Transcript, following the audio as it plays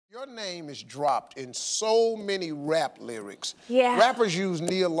Your name is dropped in so many rap lyrics. Yeah. Rappers use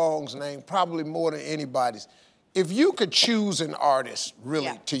Nia Long's name probably more than anybody's. If you could choose an artist,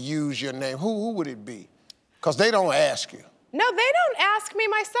 really, to use your name, who would it be? Because they don't ask you. No, they don't ask me.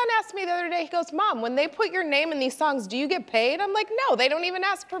 My son asked me the other day, he goes, Mom, when they put your name in these songs, do you get paid? I'm like, no, they don't even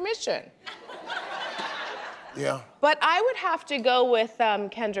ask permission. Yeah. But I would have to go with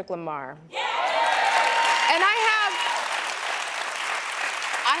Kendrick Lamar. Yeah! And I have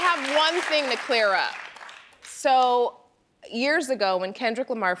one thing to clear up. So, years ago, when Kendrick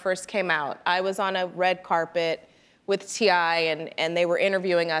Lamar first came out, I was on a red carpet with T.I. and they were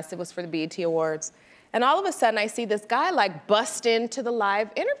interviewing us. It was for the BET Awards. And all of a sudden, I see this guy like bust into the live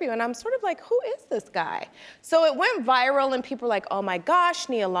interview, and I'm sort of like, who is this guy? So it went viral, and people were like, oh my gosh,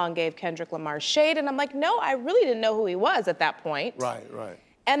 Nia Long gave Kendrick Lamar shade. And I'm like, no, I really didn't know who he was at that point. Right, right.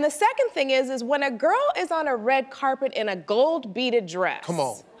 And the second thing is when a girl is on a red carpet in a gold beaded dress. Come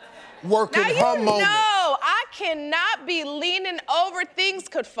on. Working now her moment. No, I cannot be leaning over. Things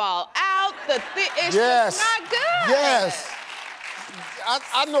could fall out. It's just not good. Yes.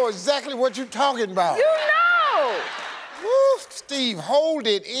 I know exactly what you're talking about. You know. Woo, Steve, hold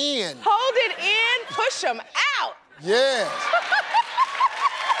it in. Hold it in, push them out. Yes.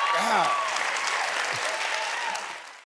 Wow.